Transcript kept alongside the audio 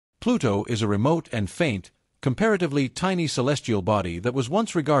Pluto is a remote and faint, comparatively tiny celestial body that was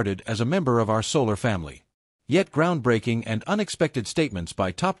once regarded as a member of our solar family. Yet groundbreaking and unexpected statements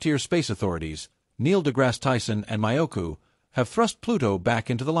by top-tier space authorities, Neil deGrasse Tyson and Myoku, have thrust Pluto back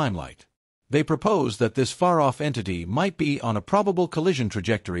into the limelight. They propose that this far-off entity might be on a probable collision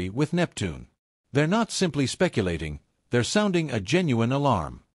trajectory with Neptune. They're not simply speculating, they're sounding a genuine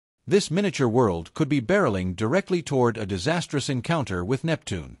alarm. This miniature world could be barreling directly toward a disastrous encounter with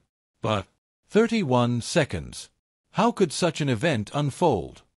Neptune. But 31 seconds. How could such an event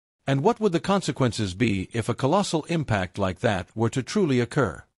unfold? And what would the consequences be if a colossal impact like that were to truly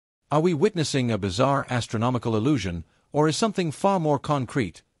occur? Are we witnessing a bizarre astronomical illusion, or is something far more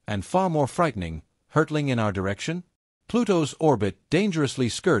concrete and far more frightening hurtling in our direction? Pluto's orbit dangerously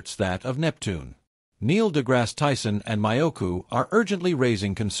skirts that of Neptune. Neil deGrasse Tyson and Myoku are urgently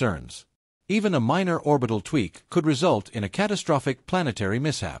raising concerns. Even a minor orbital tweak could result in a catastrophic planetary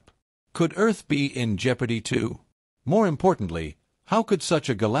mishap. Could Earth be in jeopardy too? More importantly, how could such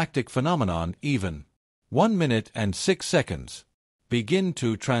a galactic phenomenon even 1 minute and 6 seconds begin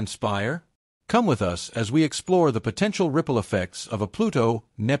to transpire? Come with us as we explore the potential ripple effects of a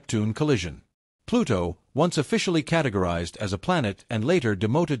Pluto-Neptune collision. Pluto, once officially categorized as a planet and later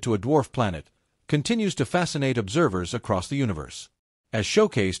demoted to a dwarf planet, continues to fascinate observers across the universe. As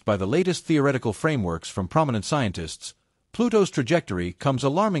showcased by the latest theoretical frameworks from prominent scientists, Pluto's trajectory comes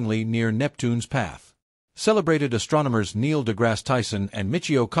alarmingly near Neptune's path. Celebrated astronomers Neil deGrasse Tyson and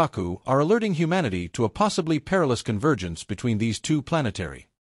Michio Kaku are alerting humanity to a possibly perilous convergence between these two planetary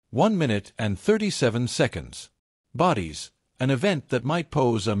 1 minute and 37 seconds bodies, an event that might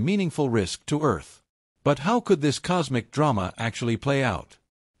pose a meaningful risk to Earth. But how could this cosmic drama actually play out?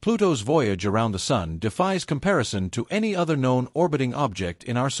 Pluto's voyage around the Sun defies comparison to any other known orbiting object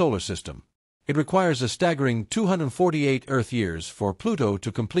in our solar system. It requires a staggering 248 Earth years for Pluto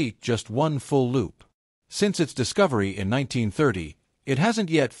to complete just one full loop. Since its discovery in 1930, it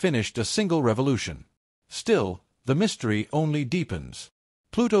hasn't yet finished a single revolution. Still, the mystery only deepens.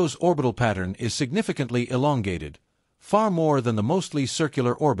 Pluto's orbital pattern is significantly elongated, far more than the mostly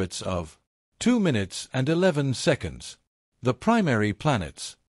circular orbits of 2 minutes and 11 seconds. The primary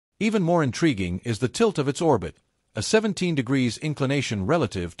planets. Even more intriguing is the tilt of its orbit, a 17 degrees inclination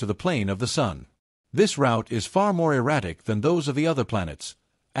relative to the plane of the Sun. This route is far more erratic than those of the other planets,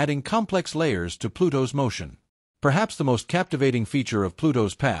 adding complex layers to Pluto's motion. Perhaps the most captivating feature of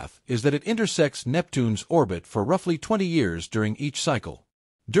Pluto's path is that it intersects Neptune's orbit for roughly 20 years during each cycle.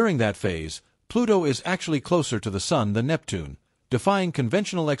 During that phase, Pluto is actually closer to the Sun than Neptune, defying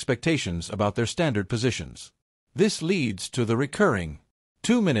conventional expectations about their standard positions. This leads to the recurring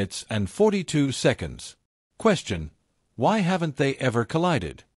 2 minutes and 42 seconds question: why haven't they ever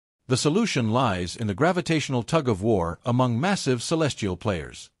collided? The solution lies in the gravitational tug-of-war among massive celestial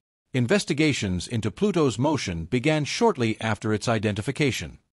players. Investigations into Pluto's motion began shortly after its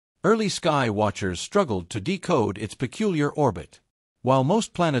identification. Early sky watchers struggled to decode its peculiar orbit. While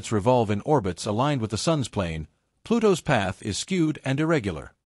most planets revolve in orbits aligned with the Sun's plane, Pluto's path is skewed and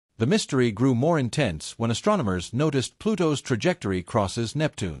irregular. The mystery grew more intense when astronomers noticed Pluto's trajectory crosses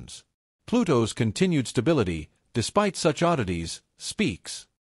Neptune's. Pluto's continued stability, despite such oddities, speaks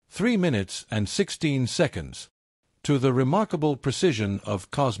 3 minutes and 16 seconds to the remarkable precision of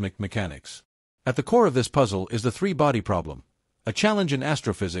cosmic mechanics. At the core of this puzzle is the three-body problem, a challenge in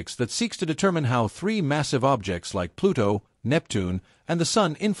astrophysics that seeks to determine how three massive objects like Pluto, Neptune, and the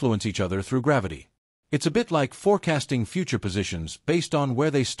Sun influence each other through gravity. It's a bit like forecasting future positions based on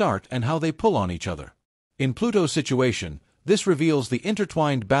where they start and how they pull on each other. In Pluto's situation, this reveals the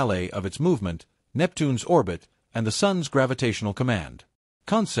intertwined ballet of its movement, Neptune's orbit, and the Sun's gravitational command.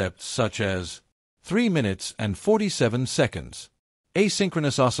 Concepts such as 3 minutes and 47 seconds,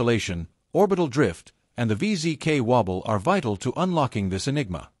 asynchronous oscillation, orbital drift, and the VZK Wobble are vital to unlocking this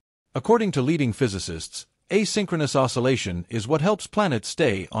enigma. According to leading physicists, asynchronous oscillation is what helps planets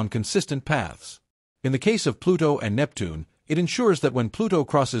stay on consistent paths. In the case of Pluto and Neptune, it ensures that when Pluto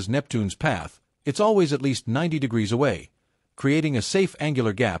crosses Neptune's path, it's always at least 90 degrees away, creating a safe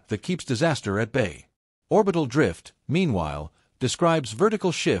angular gap that keeps disaster at bay. Orbital drift, meanwhile, describes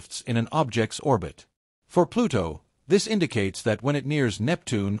vertical shifts in an object's orbit. For Pluto, this indicates that when it nears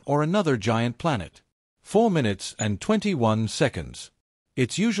Neptune or another giant planet, 4 minutes and 21 seconds,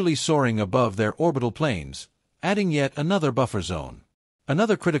 it's usually soaring above their orbital planes, adding yet another buffer zone.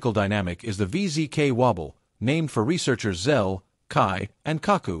 Another critical dynamic is the VZK Wobble, named for researchers Zell, Kai, and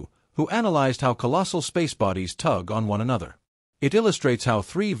Kaku, who analyzed how colossal space bodies tug on one another. It illustrates how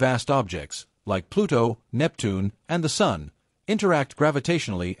three vast objects, like Pluto, Neptune, and the Sun, interact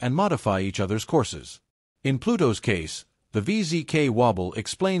gravitationally and modify each other's courses. In Pluto's case, The VZK Wobble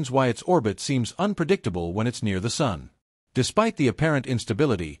explains why its orbit seems unpredictable when it's near the Sun. Despite the apparent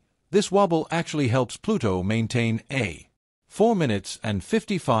instability, this wobble actually helps Pluto maintain a 4 minutes and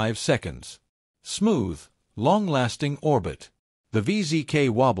 55 seconds smooth, long-lasting orbit. The VZK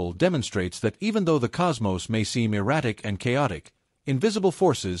Wobble demonstrates that even though the cosmos may seem erratic and chaotic, invisible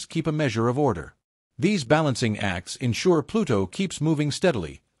forces keep a measure of order. These balancing acts ensure Pluto keeps moving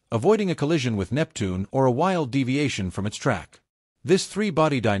steadily, avoiding a collision with Neptune or a wild deviation from its track. This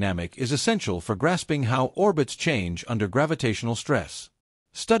three-body dynamic is essential for grasping how orbits change under gravitational stress.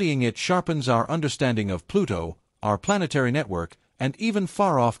 Studying it sharpens our understanding of Pluto, our planetary network, and even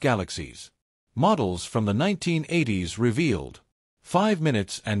far-off galaxies. Models from the 1980s revealed 5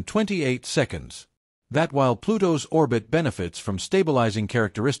 minutes and 28 seconds that while Pluto's orbit benefits from stabilizing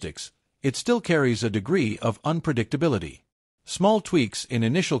characteristics, it still carries a degree of unpredictability. Small tweaks in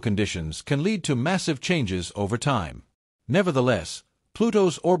initial conditions can lead to massive changes over time. Nevertheless,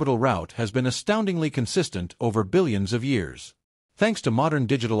 Pluto's orbital route has been astoundingly consistent over billions of years. Thanks to modern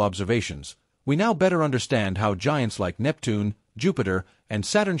digital observations, we now better understand how giants like Neptune, Jupiter, and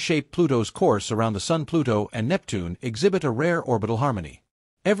Saturn shape Pluto's course around the Sun. Pluto and Neptune exhibit a rare orbital harmony.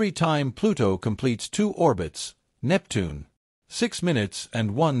 Every time Pluto completes 2 orbits, Neptune, 6 minutes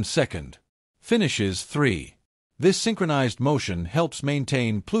and 1 second, finishes 3. This synchronized motion helps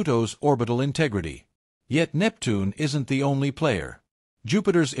maintain Pluto's orbital integrity. Yet Neptune isn't the only player.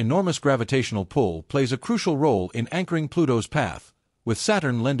 Jupiter's enormous gravitational pull plays a crucial role in anchoring Pluto's path, with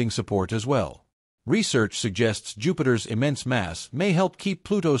Saturn lending support as well. Research suggests Jupiter's immense mass may help keep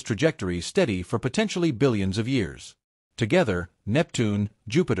Pluto's trajectory steady for potentially billions of years. Together, Neptune,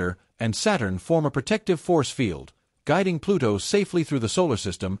 Jupiter, and Saturn form a protective force field, guiding Pluto safely through the solar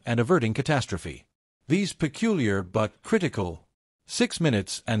system and averting catastrophe. These peculiar but critical 6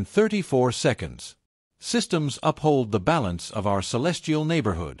 minutes and 34 seconds systems uphold the balance of our celestial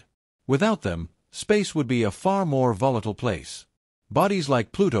neighborhood. Without them, space would be a far more volatile place. Bodies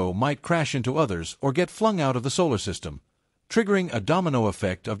like Pluto might crash into others or get flung out of the solar system, triggering a domino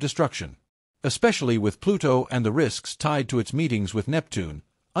effect of destruction. Especially with Pluto and the risks tied to its meetings with Neptune,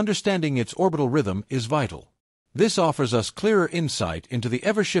 understanding its orbital rhythm is vital. This offers us clearer insight into the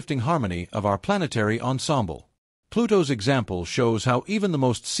ever-shifting harmony of our planetary ensemble. Pluto's example shows how even the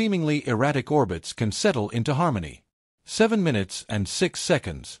most seemingly erratic orbits can settle into harmony. 7 minutes and 6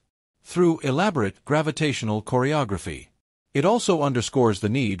 seconds. Through elaborate gravitational choreography. It also underscores the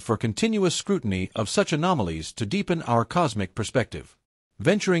need for continuous scrutiny of such anomalies to deepen our cosmic perspective.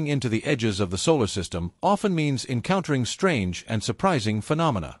 Venturing into the edges of the solar system often means encountering strange and surprising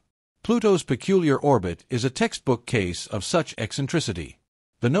phenomena. Pluto's peculiar orbit is a textbook case of such eccentricity.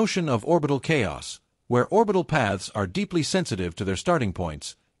 The notion of orbital chaos, where orbital paths are deeply sensitive to their starting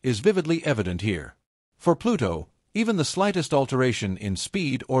points, is vividly evident here. For Pluto, even the slightest alteration in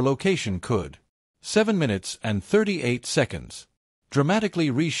speed or location could 7 minutes and 38 seconds dramatically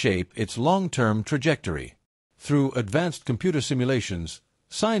reshape its long-term trajectory. Through advanced computer simulations,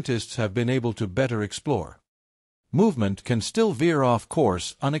 scientists have been able to better explore. Movement can still veer off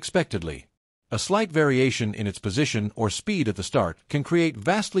course unexpectedly. A slight variation in its position or speed at the start can create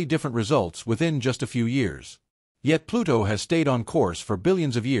vastly different results within just a few years. Yet Pluto has stayed on course for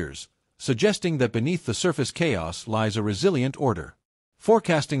billions of years, suggesting that beneath the surface chaos lies a resilient order.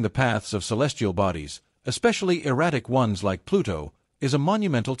 Forecasting the paths of celestial bodies, especially erratic ones like Pluto, is a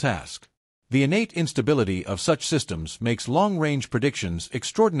monumental task. The innate instability of such systems makes long-range predictions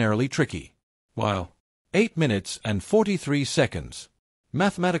extraordinarily tricky. While 8 minutes and 43 seconds.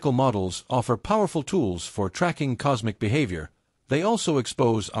 Mathematical models offer powerful tools for tracking cosmic behavior. They also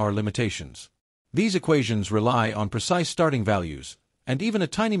expose our limitations. These equations rely on precise starting values, and even a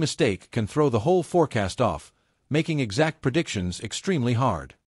tiny mistake can throw the whole forecast off, making exact predictions extremely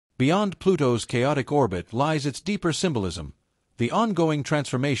hard. Beyond Pluto's chaotic orbit lies its deeper symbolism, the ongoing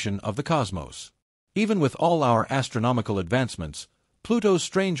transformation of the cosmos. Even with all our astronomical advancements, Pluto's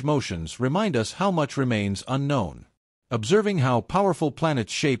strange motions remind us how much remains unknown. Observing how powerful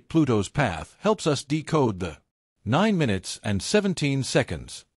planets shape Pluto's path helps us decode the 9 minutes and 17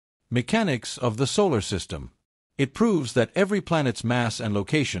 seconds mechanics of the solar system. It proves that every planet's mass and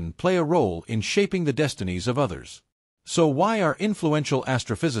location play a role in shaping the destinies of others. So why are influential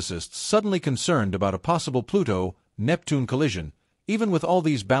astrophysicists suddenly concerned about a possible Pluto-Neptune collision, even with all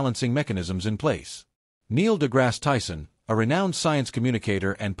these balancing mechanisms in place? Neil deGrasse Tyson, a renowned science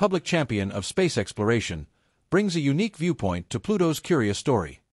communicator and public champion of space exploration, brings a unique viewpoint to Pluto's curious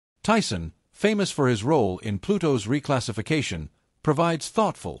story. Tyson, famous for his role in Pluto's reclassification, provides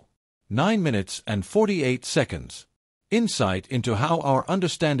thoughtful 9 minutes and 48 seconds insight into how our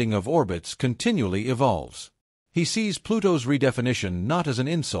understanding of orbits continually evolves. He sees Pluto's redefinition not as an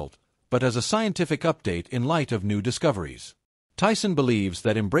insult, but as a scientific update in light of new discoveries. Tyson believes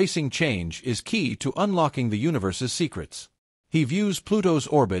that embracing change is key to unlocking the universe's secrets. He views Pluto's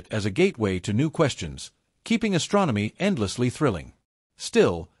orbit as a gateway to new questions, keeping astronomy endlessly thrilling.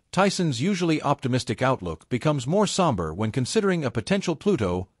 Still, Tyson's usually optimistic outlook becomes more somber when considering a potential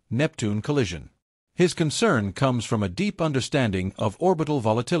Pluto-Neptune collision. His concern comes from a deep understanding of orbital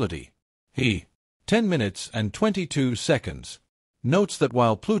volatility. He, 10 minutes and 22 seconds, notes that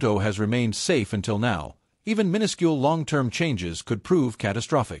while Pluto has remained safe until now, even minuscule long-term changes could prove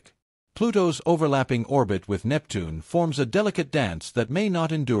catastrophic. Pluto's overlapping orbit with Neptune forms a delicate dance that may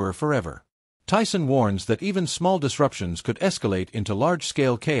not endure forever. Tyson warns that even small disruptions could escalate into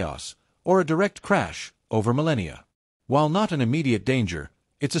large-scale chaos, or a direct crash, over millennia. While not an immediate danger,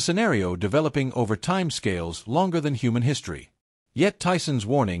 it's a scenario developing over timescales longer than human history. Yet Tyson's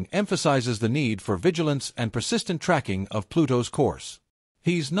warning emphasizes the need for vigilance and persistent tracking of Pluto's course.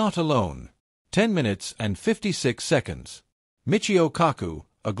 He's not alone. 10 minutes and 56 seconds. Michio Kaku,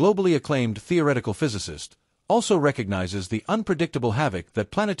 a globally acclaimed theoretical physicist, also recognizes the unpredictable havoc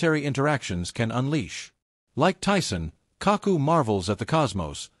that planetary interactions can unleash. Like Tyson, Kaku marvels at the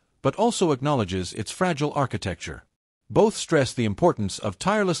cosmos, but also acknowledges its fragile architecture. Both stress the importance of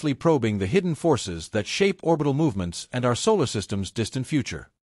tirelessly probing the hidden forces that shape orbital movements and our solar system's distant future.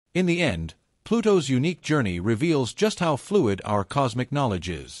 In the end, Pluto's unique journey reveals just how fluid our cosmic knowledge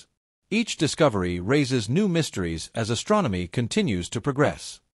is. Each discovery raises new mysteries as astronomy continues to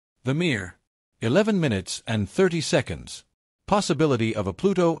progress. The mere 11 minutes and 30 seconds possibility of a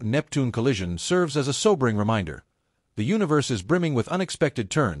Pluto-Neptune collision serves as a sobering reminder. The universe is brimming with unexpected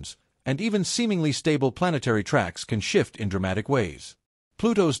turns, and even seemingly stable planetary tracks can shift in dramatic ways.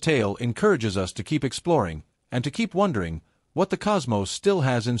 Pluto's tale encourages us to keep exploring, and to keep wondering what the cosmos still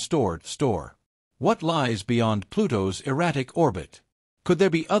has in store. What lies beyond Pluto's erratic orbit? Could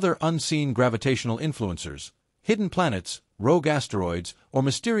there be other unseen gravitational influencers, hidden planets, rogue asteroids, or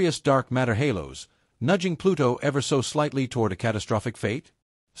mysterious dark matter halos, nudging Pluto ever so slightly toward a catastrophic fate?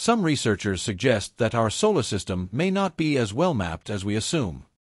 Some researchers suggest that our solar system may not be as well mapped as we assume.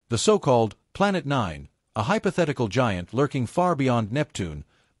 The so-called Planet 9, a hypothetical giant lurking far beyond Neptune,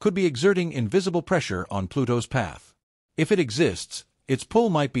 could be exerting invisible pressure on Pluto's path. If it exists, its pull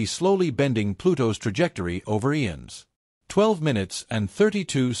might be slowly bending Pluto's trajectory over eons. 12 minutes and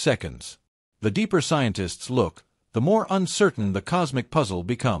 32 seconds. The deeper scientists look, the more uncertain the cosmic puzzle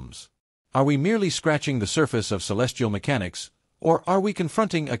becomes. Are we merely scratching the surface of celestial mechanics, or are we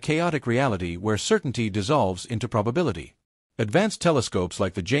confronting a chaotic reality where certainty dissolves into probability? Advanced telescopes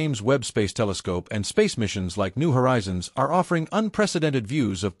like the James Webb Space Telescope and space missions like New Horizons are offering unprecedented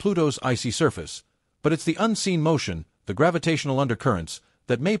views of Pluto's icy surface, but it's the unseen motion, the gravitational undercurrents,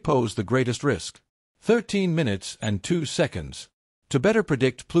 that may pose the greatest risk. 13 minutes and 2 seconds. To better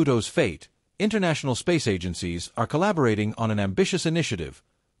predict Pluto's fate, international space agencies are collaborating on an ambitious initiative,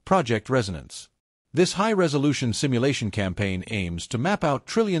 Project Resonance. This high-resolution simulation campaign aims to map out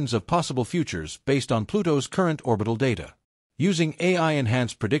trillions of possible futures based on Pluto's current orbital data. Using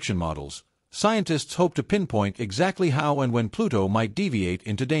AI-enhanced prediction models, scientists hope to pinpoint exactly how and when Pluto might deviate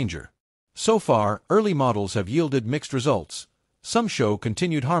into danger. So far, early models have yielded mixed results. Some show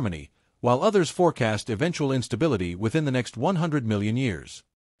continued harmony, while others forecast eventual instability within the next 100 million years.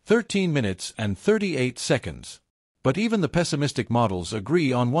 13 minutes and 38 seconds. But even the pessimistic models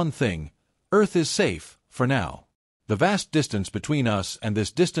agree on one thing: Earth is safe, for now. The vast distance between us and this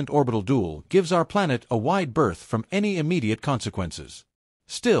distant orbital duel gives our planet a wide berth from any immediate consequences.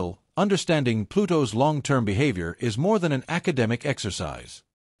 Still, understanding Pluto's long-term behavior is more than an academic exercise.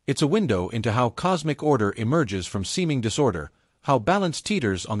 It's a window into how cosmic order emerges from seeming disorder, how balance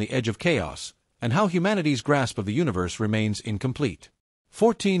teeters on the edge of chaos, and how humanity's grasp of the universe remains incomplete.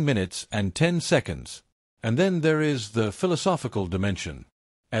 14 minutes and 10 seconds. And then there is the philosophical dimension.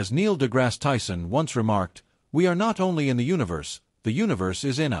 As Neil deGrasse Tyson once remarked, we are not only in the universe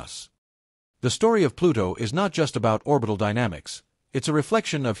is in us. The story of Pluto is not just about orbital dynamics. It's a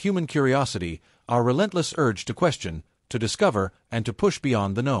reflection of human curiosity, our relentless urge to question, to discover, and to push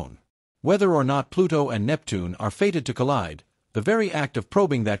beyond the known. Whether or not Pluto and Neptune are fated to collide, the very act of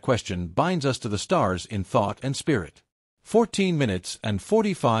probing that question binds us to the stars in thought and spirit. 14 minutes and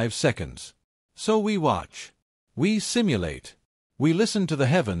 45 seconds. So we watch. We simulate. We listen to the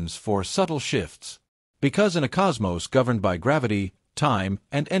heavens for subtle shifts. Because in a cosmos governed by gravity, time,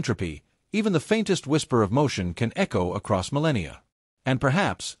 and entropy, even the faintest whisper of motion can echo across millennia. And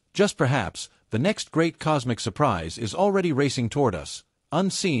perhaps, just perhaps, the next great cosmic surprise is already racing toward us,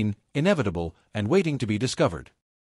 unseen, inevitable, and waiting to be discovered.